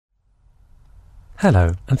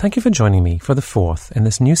Hello, and thank you for joining me for the fourth in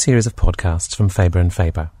this new series of podcasts from Faber and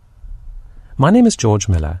Faber. My name is George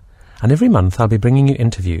Miller, and every month I'll be bringing you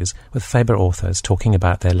interviews with Faber authors talking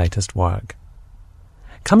about their latest work.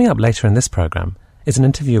 Coming up later in this programme is an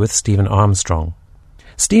interview with Stephen Armstrong.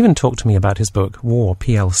 Stephen talked to me about his book War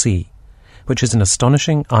plc, which is an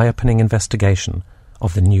astonishing, eye-opening investigation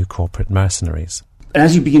of the new corporate mercenaries.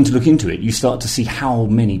 As you begin to look into it, you start to see how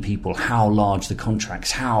many people, how large the contracts,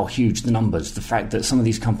 how huge the numbers, the fact that some of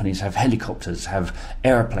these companies have helicopters, have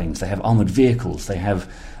airplanes, they have armoured vehicles, they're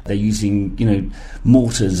using,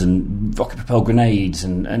 mortars and rocket-propelled grenades,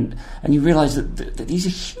 and you realise that these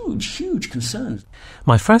are huge concerns.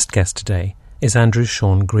 My first guest today is Andrew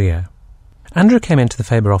Sean Greer. Andrew came into the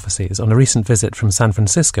Faber offices on a recent visit from San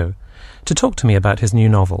Francisco to talk to me about his new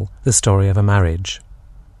novel, The Story of a Marriage.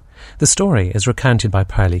 The story is recounted by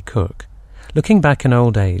Pearlie Cook, looking back in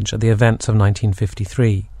old age at the events of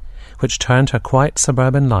 1953, which turned her quiet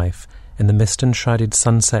suburban life in the mist-enshrouded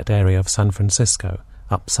Sunset area of San Francisco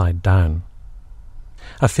upside down.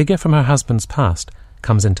 A figure from her husband's past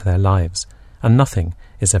comes into their lives, and nothing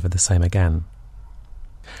is ever the same again.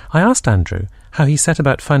 I asked Andrew how he set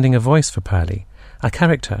about finding a voice for Pearlie, a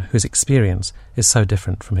character whose experience is so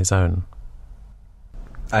different from his own.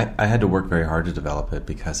 I had to work very hard to develop it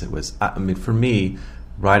because it was, for me,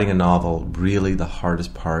 writing a novel, really the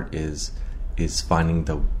hardest part is finding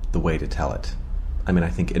the way to tell it. I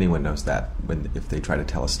think anyone knows that if they try to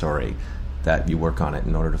tell a story, that you work on it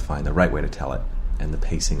in order to find the right way to tell it, and the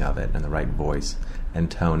pacing of it, and the right voice and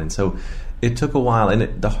tone. And so it took a while,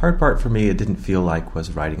 and the hard part for me, it didn't feel like was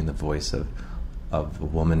writing in the voice of a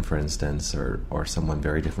woman, for instance, or someone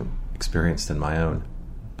very different experience than my own,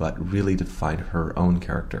 but really to find her own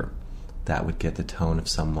character that would get the tone of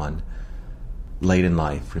someone late in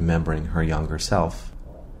life, remembering her younger self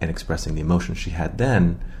and expressing the emotion she had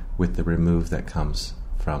then with the remove that comes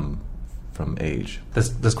from age.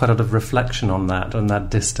 There's quite a lot of reflection on that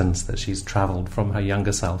distance that she's travelled from her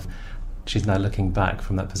younger self. She's now looking back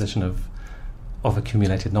from that position of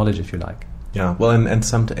accumulated knowledge, if you like. Yeah, well, and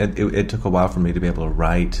it took a while for me to be able to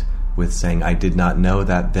write with saying I did not know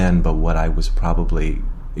that then, but what I was probably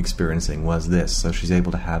experiencing was this. So she's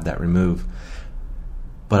able to have that remove.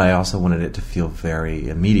 But I also wanted it to feel very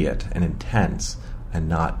immediate and intense and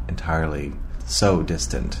not entirely so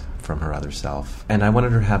distant from her other self. And I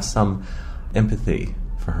wanted her to have some empathy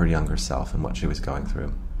for her younger self and what she was going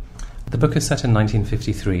through. The book is set in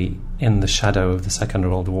 1953 in the shadow of the Second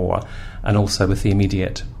World War and also with the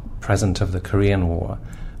immediate present of the Korean War.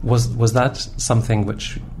 Was that something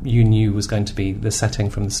which you knew was going to be the setting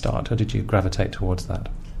from the start, or did you gravitate towards that?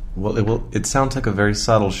 Well, it sounds like a very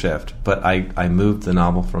subtle shift, but I moved the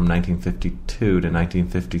novel from 1952 to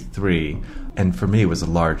 1953, and for me it was a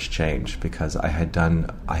large change because I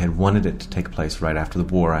had wanted it to take place right after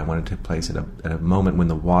the war. I wanted it to take place at a moment when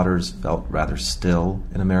the waters felt rather still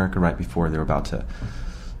in America, right before they were about to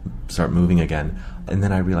start moving again. And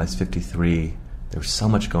then I realized 53, there was so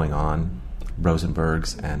much going on,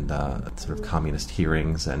 Rosenberg's and sort of communist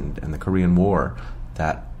hearings and the Korean War,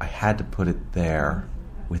 that I had to put it there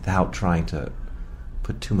without trying to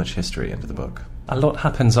put too much history into the book. A lot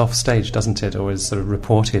happens off stage, doesn't it, or is sort of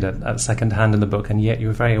reported at second hand in the book, and yet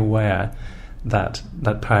you're very aware that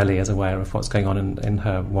Pearlie is aware of what's going on in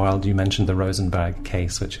her world. You mentioned the Rosenberg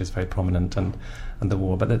case, which is very prominent, and the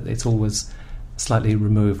war, but it's always slightly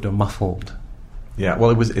removed or muffled. Yeah,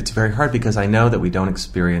 well, it's very hard because I know that we don't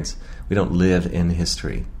live in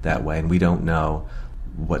history that way, and we don't know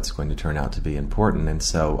what's going to turn out to be important. And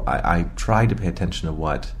so I tried to pay attention to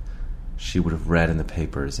what she would have read in the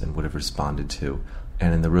papers and would have responded to.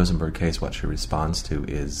 And in the Rosenberg case, what she responds to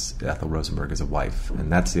is Ethel Rosenberg as a wife.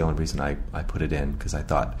 And that's the only reason I put it in, because I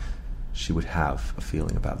thought she would have a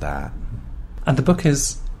feeling about that. And the book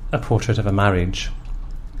is a portrait of a marriage,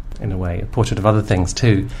 in a way, a portrait of other things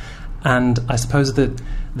too. And I suppose that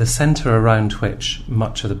the centre around which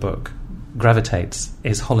much of the book gravitates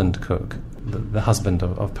is Holland Cook, the husband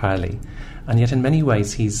of Pearlie. And yet in many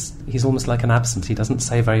ways he's almost like an absence. He doesn't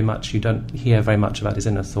say very much. You don't hear very much about his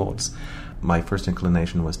inner thoughts. My first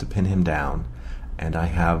inclination was to pin him down, and I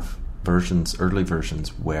have early versions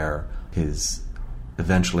where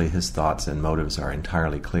eventually his thoughts and motives are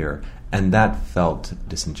entirely clear. And that felt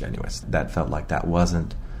disingenuous. That felt like that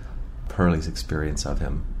wasn't Pearlie's experience of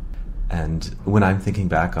him. And when I'm thinking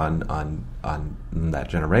back on that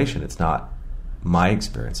generation, it's not my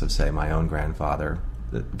experience of, say, my own grandfather,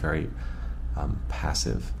 the very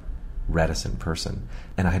passive, reticent person.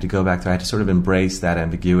 And I had to go back there. I had to sort of embrace that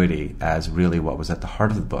ambiguity as really what was at the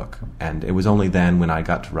heart of the book. And it was only then when I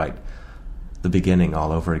got to write the beginning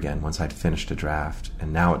all over again, once I'd finished a draft.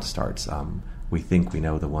 And now it starts we think we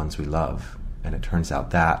know the ones we love. And it turns out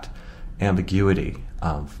that ambiguity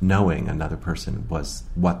of knowing another person was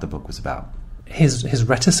what the book was about. His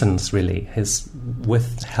reticence, really, his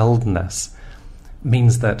withheldness,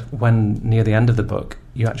 means that when near the end of the book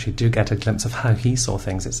you actually do get a glimpse of how he saw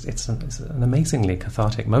things. It's an amazingly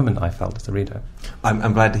cathartic moment, I felt, as a reader.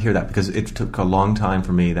 I'm glad to hear that, because it took a long time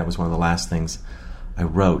for me. That was one of the last things I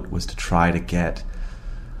wrote, was to try to get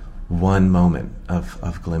one moment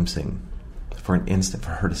of glimpsing, for an instant,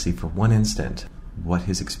 for her to see for one instant what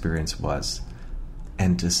his experience was,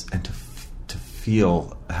 and to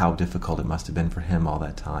feel how difficult it must have been for him all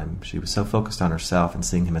that time. She was so focused on herself and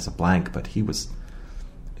seeing him as a blank, but he was,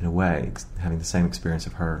 in a way, having the same experience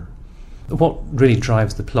of her. What really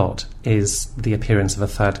drives the plot is the appearance of a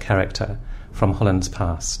third character from Holland's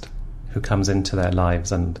past, who comes into their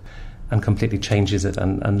lives and completely changes it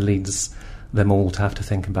and leads them all to have to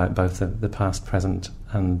think about both the past, present,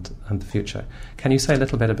 and the future. Can you say a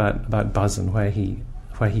little bit about Buzz and where he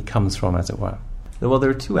comes from, as it were? Well, there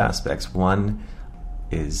are two aspects. One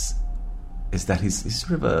is that he's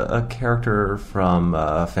sort of a character from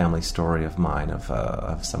a family story of mine,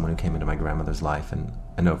 of someone who came into my grandmother's life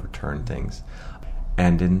and overturned things.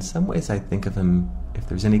 And in some ways I think of him, if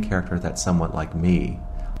there's any character that's somewhat like me,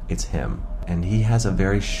 it's him. And he has a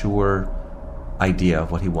very sure idea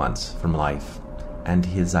of what he wants from life. And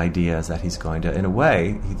his idea is that he's going to, in a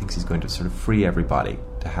way, he thinks he's going to sort of free everybody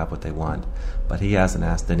to have what they want. But he hasn't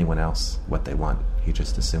asked anyone else what they want. He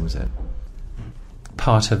just assumes it.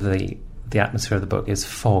 Part of the atmosphere of the book is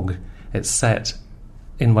fog. It's set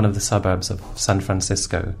in one of the suburbs of San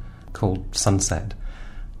Francisco called Sunset.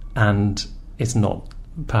 And it's not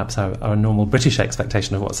perhaps our normal British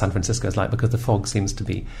expectation of what San Francisco is like, because the fog seems to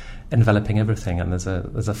be enveloping everything, and there's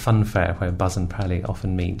a fun fair where Buzz and Pally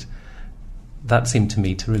often meet. That seemed to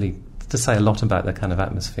me to say a lot about the kind of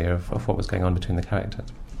atmosphere of what was going on between the characters.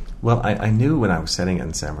 Well, I knew when I was setting it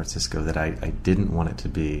in San Francisco that I didn't want it to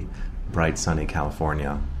be bright, sunny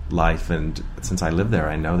California life, and since I live there,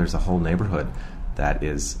 I know there's a whole neighborhood that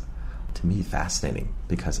is, to me, fascinating,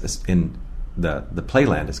 because it's in the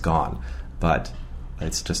playland is gone, but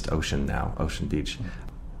it's just ocean now, Ocean Beach.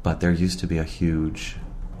 But there used to be a huge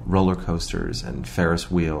roller coasters and Ferris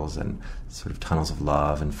wheels and sort of tunnels of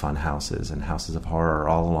love and fun houses and houses of horror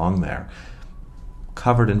all along there,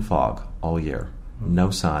 covered in fog all year. No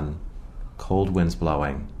sun, cold winds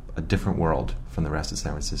blowing, a different world from the rest of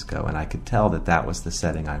San Francisco. And I could tell that was the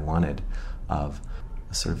setting I wanted, of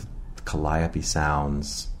a sort of calliope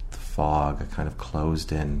sounds, the fog, a kind of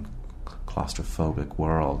closed-in, claustrophobic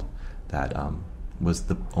world that was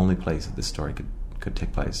the only place that this story could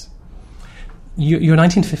take place. Your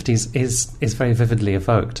 1950s is very vividly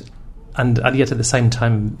evoked, and yet at the same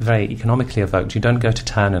time very economically evoked. You don't go to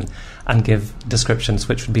town and give descriptions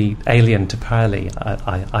which would be alien to Pally,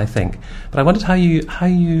 I think. But I wondered how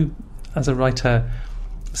you as a writer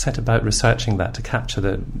set about researching that to capture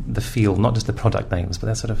the feel, not just the product names, but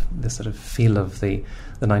this sort of feel of the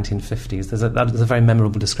 1950s. There's a very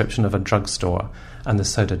memorable description of a drugstore and the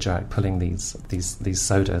soda jerk pulling these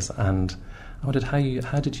sodas, and I wondered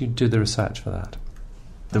how did you do the research for that?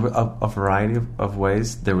 There were a variety of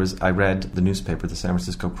ways. I read the newspaper, the San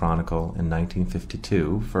Francisco Chronicle, in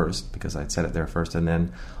 1952 first, because I'd set it there first, and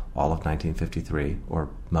then all of 1953, or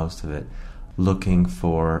most of it, looking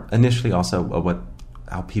for initially also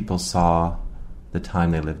how people saw the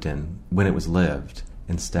time they lived in when it was lived,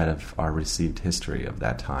 instead of our received history of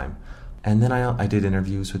that time. And then I did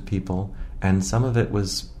interviews with people, and some of it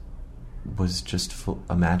was just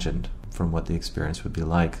imagined from what the experience would be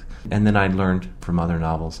like. And then I learned from other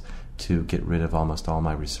novels to get rid of almost all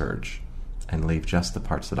my research and leave just the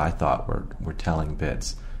parts that I thought were telling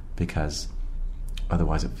bits, because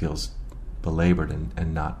otherwise it feels belabored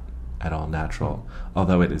and not at all natural.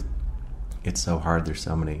 Although it's so hard. There's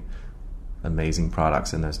so many amazing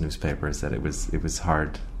products in those newspapers that it was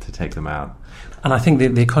hard to take them out. And I think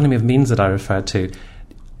the economy of means that I referred to,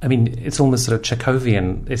 I mean, it's almost sort of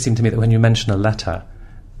Chekhovian. It seemed to me that when you mention a letter,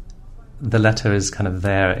 the letter is kind of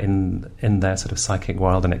there in their sort of psychic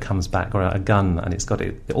world, and it comes back, or a gun, and it's got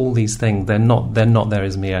all these things. They're not there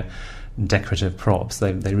as mere decorative props.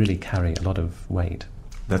 They really carry a lot of weight.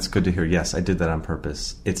 That's good to hear. Yes, I did that on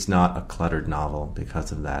purpose. It's not a cluttered novel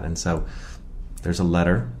because of that. And so there's a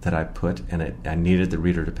letter that I put in it. I needed the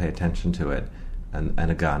reader to pay attention to it, and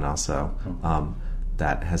a gun also.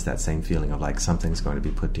 That has that same feeling of like something's going to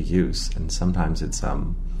be put to use. And sometimes it's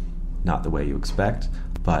not the way you expect,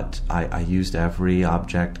 but I used every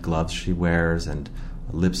object, gloves she wears and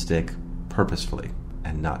lipstick, purposefully,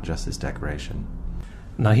 and not just as decoration.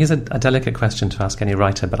 Now, here's a delicate question to ask any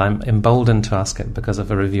writer, but I'm emboldened to ask it because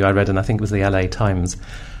of a review I read, and I think it was the LA Times,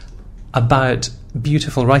 about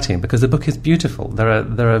beautiful writing, because the book is beautiful. There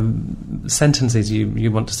are sentences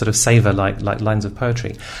you want to sort of savour like lines of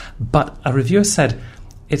poetry. But a reviewer said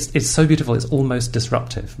it's so beautiful it's almost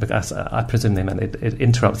disruptive, because I presume they meant it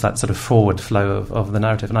interrupts that sort of forward flow of the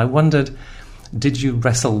narrative. And I wondered, did you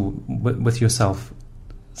wrestle with yourself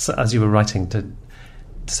as you were writing to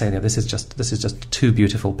say, this is just too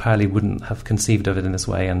beautiful, Parley wouldn't have conceived of it in this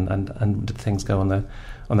way, and did things go on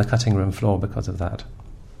the cutting room floor because of that?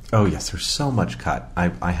 Oh yes, there's so much cut.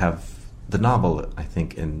 I have the novel, I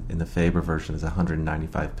think in the Faber version is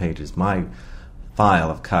 195 pages. My file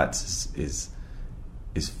of cuts is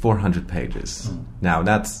 400 pages. Now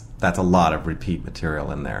that's a lot of repeat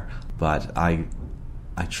material in there, but I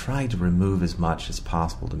tried to remove as much as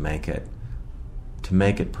possible to make it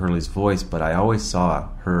Purley's voice, but I always saw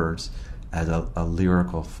hers as a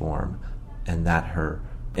lyrical form, and that her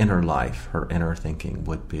inner life, her inner thinking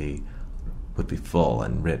would be full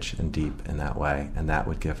and rich and deep in that way, and that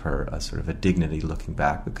would give her a sort of a dignity looking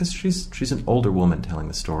back, because she's an older woman telling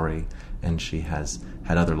the story, and she has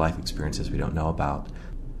had other life experiences we don't know about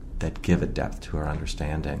that give a depth to her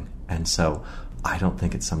understanding. And so I don't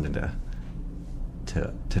think it's something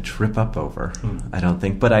to trip up over. I don't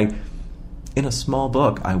think, but in a small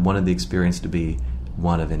book, I wanted the experience to be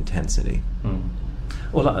one of intensity.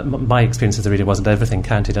 Well, my experience as a reader wasn't everything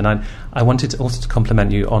counted, and I wanted also to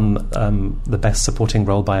compliment you on the best supporting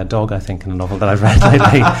role by a dog, I think, in a novel that I've read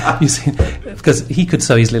lately. Because Lyle could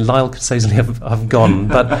so easily have gone,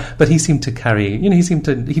 but he seemed to carry,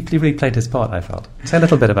 he really played his part, I felt. Say a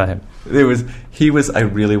little bit about him. I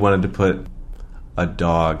really wanted to put a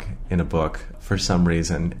dog in a book for some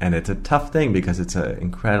reason, and it's a tough thing because it's an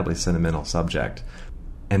incredibly sentimental subject.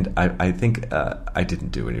 And I think I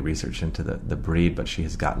didn't do any research into the breed, but she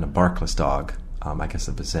has gotten a barkless dog. I guess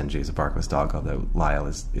the Basenji is a barkless dog, although Lyle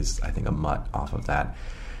is I think a mutt off of that,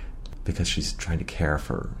 because she's trying to care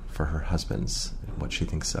for her husband's, what she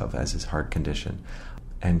thinks of as his heart condition.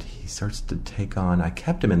 And he starts to take on, I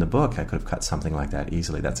kept him in the book, I could have cut something like that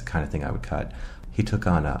easily, that's the kind of thing I would cut. He took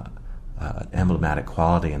on an emblematic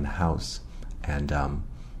quality in the house, and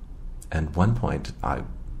at one point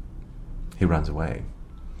he runs away.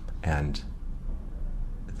 And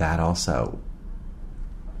that also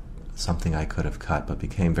something I could have cut, but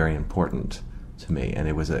became very important to me, and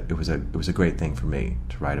it was a great thing for me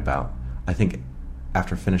to write about. I think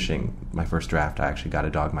after finishing my first draft, I actually got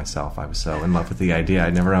a dog myself. I was so in love with the idea.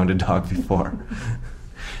 I'd never owned a dog before.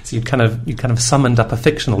 So you kind of summoned up a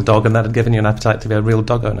fictional dog, and that had given you an appetite to be a real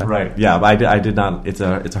dog owner. Right? Yeah, but I did not. It's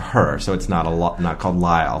a her, so it's not called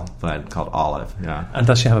Lyle, but called Olive. Yeah. And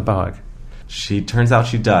does she have a bark? She turns out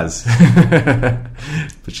she does,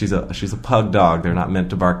 but she's a pug dog. They're not meant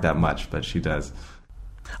to bark that much, but she does.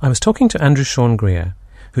 I was talking to Andrew Sean Greer,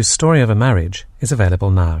 whose story of a marriage is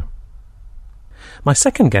available now. My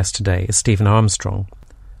second guest today is Stephen Armstrong,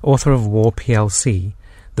 author of War PLC,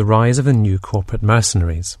 The Rise of the New Corporate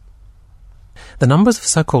Mercenaries. The numbers of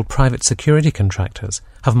so-called private security contractors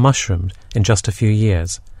have mushroomed in just a few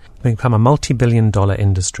years, become a multi-billion-dollar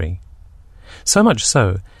industry. So much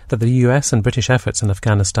so that the US and British efforts in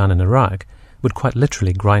Afghanistan and Iraq would quite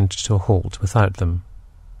literally grind to a halt without them.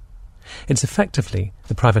 It's effectively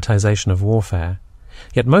the privatization of warfare,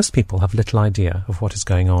 yet most people have little idea of what is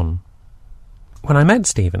going on. When I met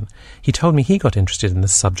Stephen, he told me he got interested in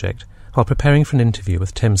this subject while preparing for an interview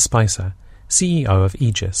with Tim Spicer, CEO of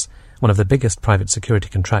Aegis, one of the biggest private security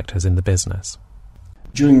contractors in the business.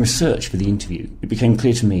 During research for the interview, it became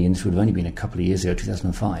clear to me, and this would have only been a couple of years ago,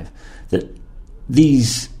 2005, that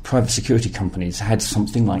these private security companies had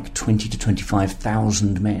something like 20 to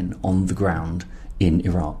 25,000 men on the ground in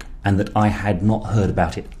Iraq, and that I had not heard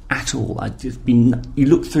about it at all. You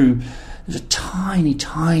look through, there's a tiny,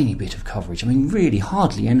 tiny bit of coverage. I mean, really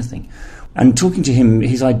hardly anything. And talking to him,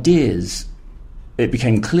 his ideas, it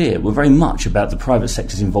became clear, were very much about the private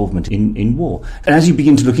sector's involvement in war. And as you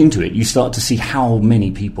begin to look into it, you start to see how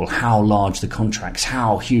many people, how large the contracts,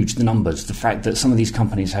 how huge the numbers, the fact that some of these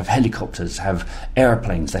companies have helicopters, have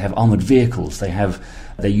airplanes, they have armoured vehicles,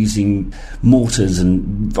 they're using mortars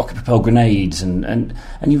and rocket-propelled grenades, and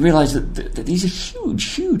you realise that these are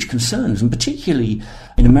huge concerns, and particularly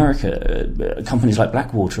in America, companies like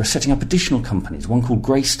Blackwater are setting up additional companies, one called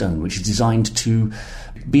Greystone, which is designed to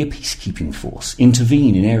be a peacekeeping force,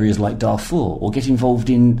 intervene in areas like Darfur, or get involved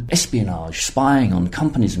in espionage, spying on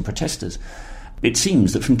companies and protesters. It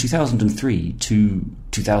seems that from 2003 to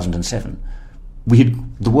 2007,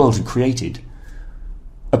 the world had created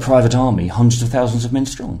a private army, hundreds of thousands of men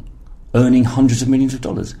strong, earning hundreds of millions of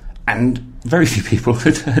dollars. and very few people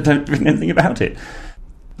don't written anything about it.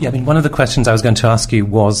 Yeah, I mean, one of the questions I was going to ask you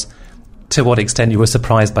was to what extent you were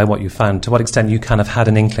surprised by what you found, to what extent you kind of had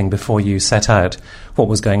an inkling before you set out what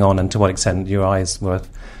was going on, and to what extent your eyes were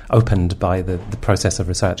opened by the process of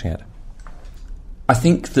researching it. I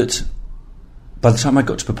think that by the time I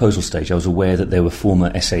got to proposal stage, I was aware that there were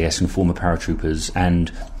former SAS and former paratroopers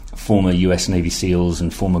and former US Navy SEALs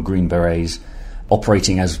and former Green Berets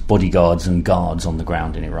operating as bodyguards and guards on the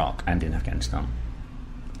ground in Iraq and in Afghanistan.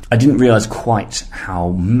 I didn't realise quite how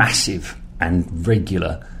massive and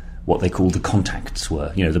regular what they called the contacts were,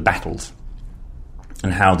 the battles,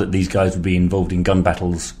 and how that these guys would be involved in gun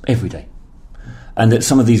battles every day. And that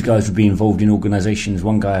some of these guys would be involved in organisations.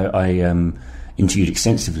 One guy I interviewed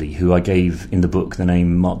extensively, who I gave in the book the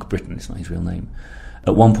name Mark Britton, it's not his real name,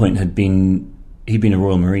 at one point he'd been a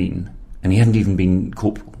Royal Marine, and he hadn't even been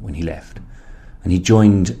corporal when he left. And he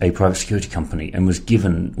joined a private security company and was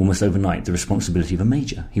given, almost overnight, the responsibility of a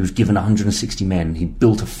major. He was given 160 men. He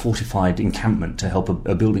built a fortified encampment to help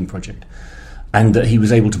a building project. And he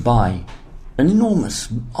was able to buy an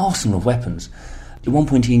enormous arsenal of weapons. At one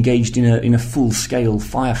point he engaged in a full-scale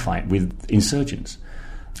firefight with insurgents.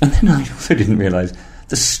 And then I also didn't realise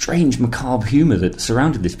the strange, macabre humour that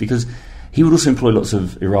surrounded this, because he would also employ lots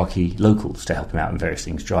of Iraqi locals to help him out in various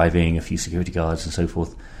things, driving, a few security guards and so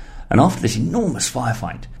forth. And after this enormous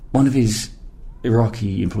firefight, one of his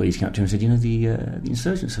Iraqi employees came up to him and said, the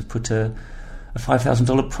insurgents have put a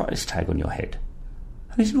 $5,000 price tag on your head.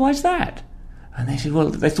 And he said, why is that? And they said, well,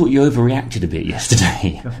 they thought you overreacted a bit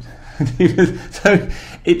yesterday. So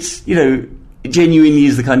it's, it genuinely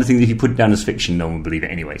is the kind of thing that if you put it down as fiction, no one would believe it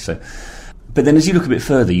anyway. So, but then as you look a bit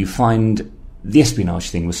further, you find the espionage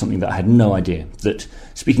thing was something that I had no idea. That,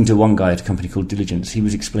 speaking to one guy at a company called Diligence, he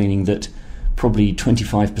was explaining that probably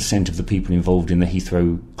 25% of the people involved in the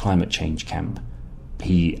Heathrow climate change camp,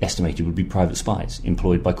 he estimated, would be private spies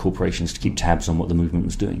employed by corporations to keep tabs on what the movement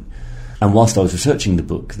was doing. And whilst I was researching the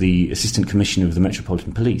book, the Assistant Commissioner of the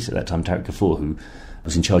Metropolitan Police at that time, Tariq Ghafoor, who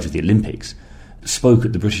was in charge of the Olympics, spoke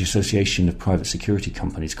at the British Association of Private Security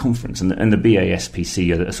Companies conference. And the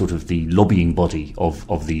BASPC are sort of the lobbying body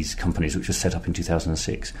of these companies, which was set up in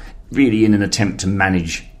 2006, really in an attempt to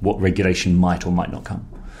manage what regulation might or might not come.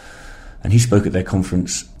 And he spoke at their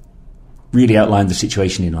conference, really outlined the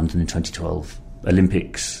situation in London in 2012.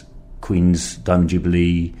 Olympics, Queen's Diamond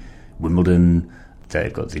Jubilee, Wimbledon,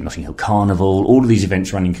 they've got the Notting Hill Carnival, all of these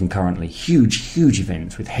events running concurrently. Huge, huge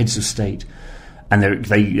events with heads of state. And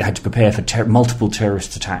they had to prepare for multiple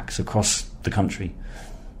terrorist attacks across the country.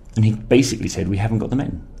 And he basically said, we haven't got the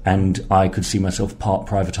men. And I could see myself part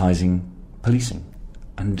privatising policing.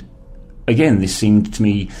 And again, this seemed to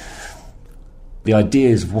me the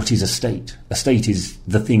ideas of what is a state. A state is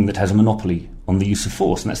the thing that has a monopoly on the use of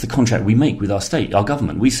force, and that's the contract we make with our state, our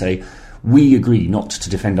government. We say, we agree not to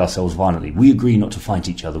defend ourselves violently. We agree not to fight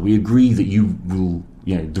each other. We agree that you rule,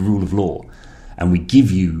 the rule of law, and we give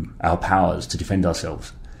you our powers to defend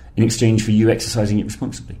ourselves in exchange for you exercising it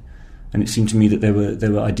responsibly. And it seemed to me that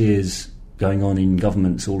there were ideas going on in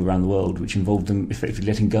governments all around the world which involved them effectively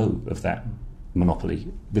letting go of that monopoly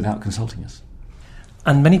without consulting us.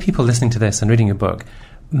 And many people listening to this and reading your book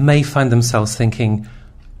may find themselves thinking,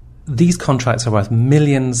 these contracts are worth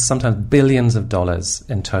millions, sometimes billions of dollars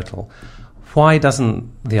in total. Why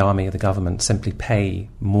doesn't the army or the government simply pay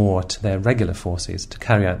more to their regular forces to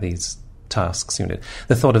carry out these tasks?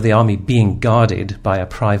 The thought of the army being guarded by a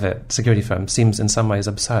private security firm seems in some ways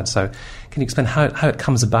absurd. So can you explain how it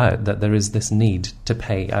comes about that there is this need to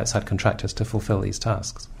pay outside contractors to fulfill these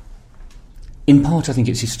tasks? In part, I think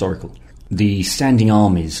it's historical. The standing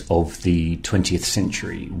armies of the 20th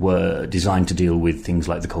century were designed to deal with things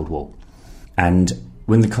like the Cold War. And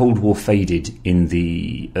when the Cold War faded in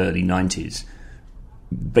the early 90s,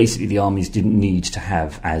 basically the armies didn't need to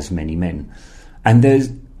have as many men. And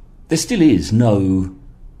there still is no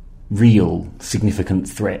real significant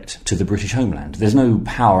threat to the British homeland. There's no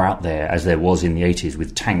power out there, as there was in the 80s,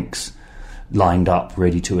 with tanks lined up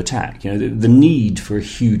ready to attack. The need for a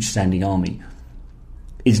huge standing army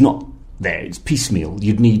is not there. It's piecemeal.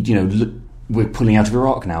 You'd need, we're pulling out of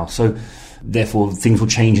Iraq now, so therefore things will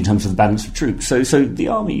change in terms of the balance of troops. So the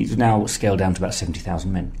army is now scaled down to about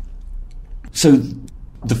 70,000 men. So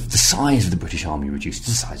the size of the British army reduced,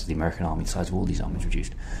 the size of the American army, the size of all these armies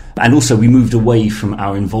reduced. And also we moved away from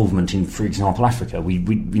our involvement in, for example, Africa.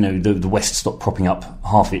 The West stopped propping up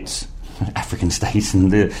half its African states,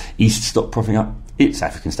 and the East stopped propping up its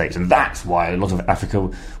African states. And that's why a lot of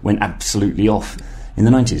Africa went absolutely off in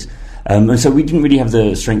the 90s. And so we didn't really have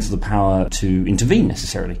the strength or the power to intervene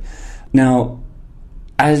necessarily. Now,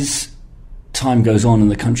 as time goes on and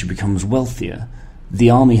the country becomes wealthier, the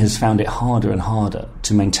army has found it harder and harder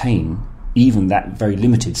to maintain even that very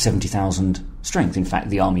limited 70,000 strength. In fact,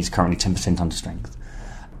 the army is currently 10% under strength.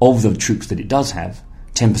 Of the troops that it does have,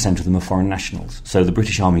 10% of them are foreign nationals. So the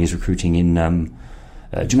British Army is recruiting in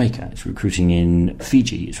Jamaica, it's recruiting in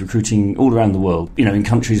Fiji, it's recruiting all around the world, in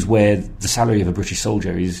countries where the salary of a British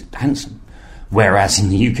soldier is handsome. Whereas in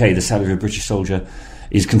the UK, the salary of a British soldier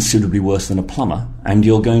is considerably worse than a plumber, and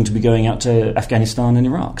you're going to be going out to Afghanistan and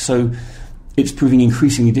Iraq. So it's proving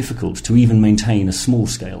increasingly difficult to even maintain a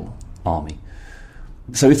small-scale army.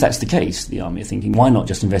 So if that's the case, the army are thinking, why not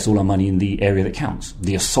just invest all our money in the area that counts,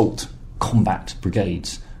 the assault combat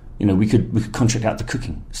brigades? We could contract out the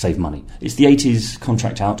cooking, save money. It's the 80s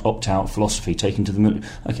contract out, opt out philosophy taken to the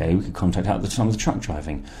military. Okay, we could contract out some of the truck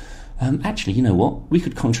driving. Actually, you know what? We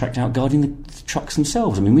could contract out guarding the trucks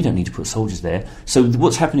themselves. We don't need to put soldiers there. So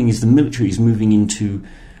what's happening is the military is moving into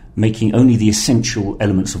making only the essential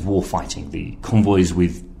elements of war fighting, the convoys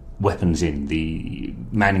with weapons in, the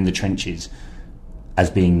manning the trenches, as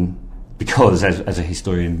being, because, as a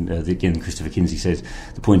historian, again, Christopher Kinsey says,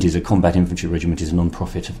 the point is a combat infantry regiment is not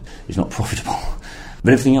profitable.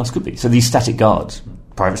 But everything else could be. So these static guards,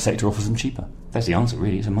 private sector offers them cheaper. That's the answer,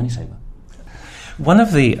 really. It's a money saver. One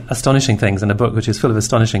of the astonishing things in a book which is full of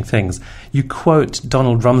astonishing things, you quote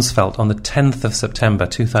Donald Rumsfeld on the 10th of September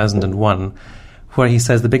 2001, where he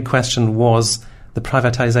says the big question was the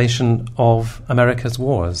privatization of America's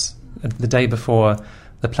wars. The day before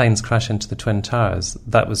the planes crash into the Twin Towers,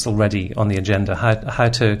 that was already on the agenda.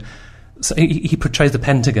 So he portrays the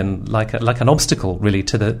Pentagon like an obstacle, really,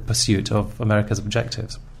 to the pursuit of America's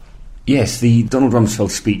objectives. Yes, the Donald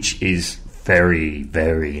Rumsfeld speech is very,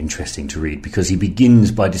 very interesting to read, because he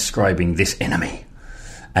begins by describing this enemy.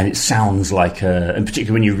 And it sounds like, and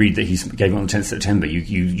particularly when you read that he gave it on the 10th of September,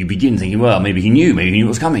 you begin thinking, well, maybe he knew what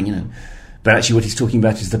was coming, But actually what he's talking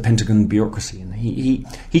about is the Pentagon bureaucracy. And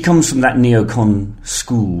he comes from that neocon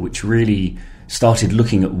school, which really started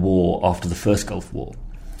looking at war after the first Gulf War.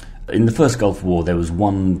 In the first Gulf War, there was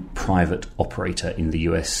one private operator in the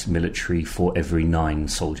US military for every 9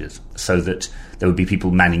 soldiers, so that there would be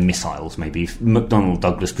people manning missiles. Maybe if McDonnell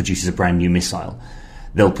Douglas produces a brand new missile,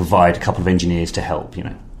 they'll provide a couple of engineers to help,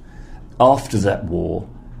 After that war,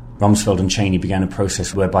 Rumsfeld and Cheney began a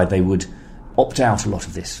process whereby they would opt out a lot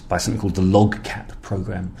of this by something called the LOGCAP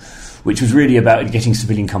program, which was really about getting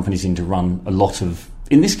civilian companies in to run a lot of,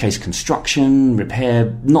 in this case, construction,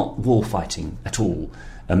 repair, not war fighting at all,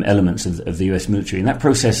 elements of the US military. And that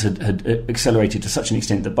process had accelerated to such an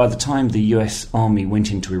extent that by the time the US Army went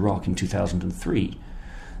into Iraq in 2003,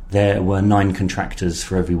 there were 9 contractors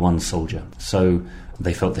for every 1 soldier. So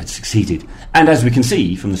they felt they'd succeeded. And as we can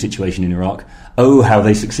see from the situation in Iraq, oh, how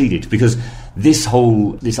they succeeded. Because this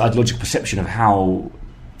ideological perception of how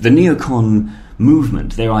the neocon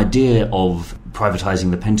movement, their idea of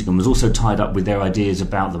privatizing the Pentagon, was also tied up with their ideas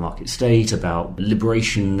about the market state, about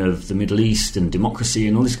liberation of the Middle East and democracy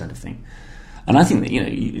and all this kind of thing. And I think that,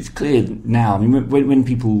 it's clear now, when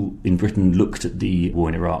people in Britain looked at the war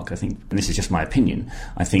in Iraq, I think, and this is just my opinion,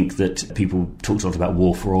 I think that people talked a lot about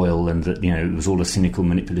war for oil and that, it was all a cynical,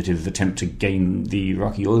 manipulative attempt to gain the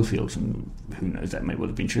Iraqi oil fields, and who knows, that may well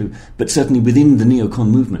have been true. But certainly within the neocon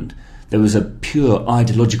movement, there was a pure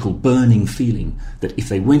ideological burning feeling that if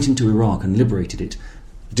they went into Iraq and liberated it,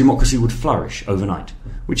 democracy would flourish overnight.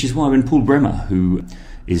 Which is why when Paul Bremer, who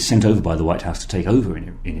is sent over by the White House to take over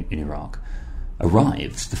in Iraq,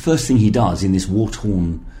 arrives, the first thing he does in this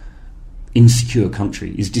war-torn, insecure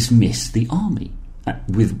country is dismiss the army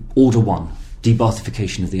with Order 1,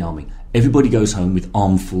 debathification of the army. Everybody goes home with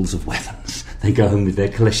armfuls of weapons. They go home with their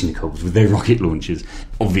Kalashnikovs, with their rocket launchers,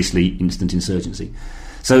 obviously instant insurgency.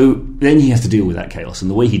 So then he has to deal with that chaos, and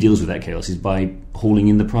the way he deals with that chaos is by hauling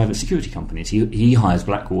in the private security companies. He hires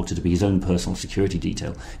Blackwater to be his own personal security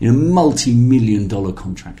detail in a multi-million-dollar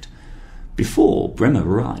contract. Before Bremer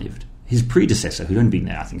arrived, his predecessor, who'd only been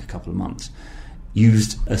there, I think, a couple of months,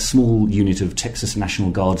 used a small unit of Texas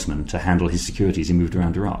National Guardsmen to handle his security as he moved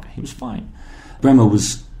around Iraq. He was fine. Bremer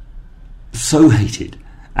was so hated,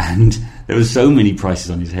 and there were so many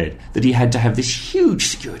prices on his head, that he had to have this huge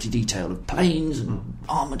security detail of planes and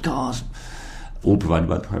armoured cars, all provided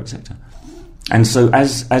by the private sector. And so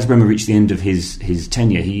as Bremer reached the end of his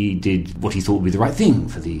tenure, he did what he thought would be the right thing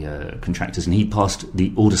for the contractors, and he passed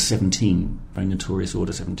the Order 17, very notorious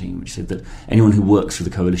Order 17, which said that anyone who works for the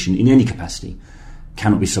coalition in any capacity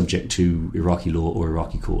cannot be subject to Iraqi law or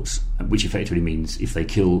Iraqi courts, which effectively means if they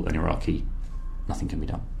kill an Iraqi, nothing can be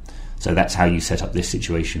done. So that's how you set up this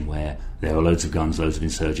situation where there are loads of guns, loads of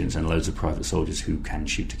insurgents, and loads of private soldiers who can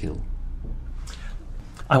shoot to kill.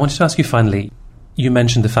 I wanted to ask you finally, you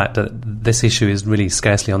mentioned the fact that this issue is really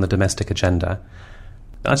scarcely on the domestic agenda.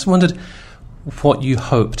 I just wondered what you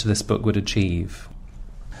hoped this book would achieve.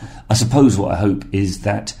 I suppose what I hope is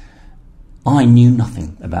that I knew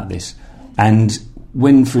nothing about this. And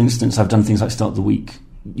when, for instance, I've done things like Start the Week,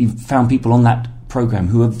 you've found people on that programme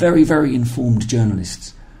who are very, very informed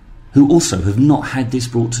journalists who also have not had this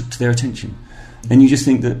brought to their attention. And you just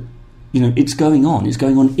think that, it's going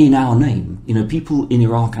on in our name. People in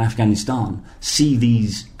Iraq and Afghanistan see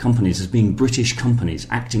these companies as being British companies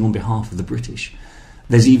acting on behalf of the British.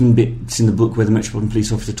 There's even bits in the book where the Metropolitan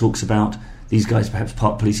Police Officer talks about these guys perhaps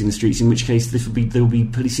part policing the streets, in which case they'll be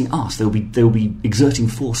policing us. They'll be exerting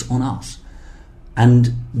force on us.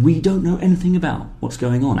 And we don't know anything about what's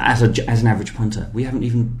going on as an average punter. We haven't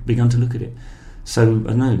even begun to look at it. So, I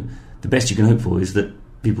don't know, the best you can hope for is that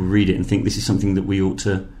people read it and think this is something that we ought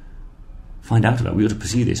to find out about. We ought to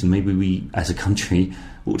pursue this, and maybe we, as a country,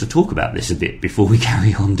 ought to talk about this a bit before we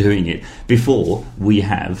carry on doing it, before we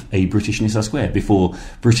have a British Nassau Square, before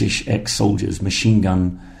British ex-soldiers machine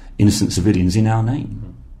gun innocent civilians in our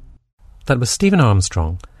name. That was Stephen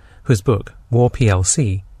Armstrong, whose book, War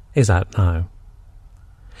PLC, is out now.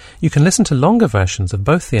 You can listen to longer versions of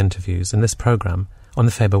both the interviews in this programme on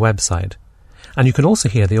the Faber website, and you can also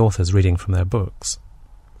hear the authors reading from their books.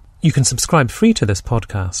 You can subscribe free to this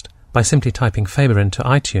podcast by simply typing Faber into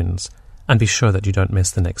iTunes, and be sure that you don't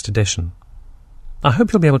miss the next edition. I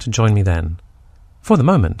hope you'll be able to join me then. For the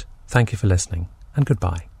moment, thank you for listening, and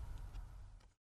goodbye.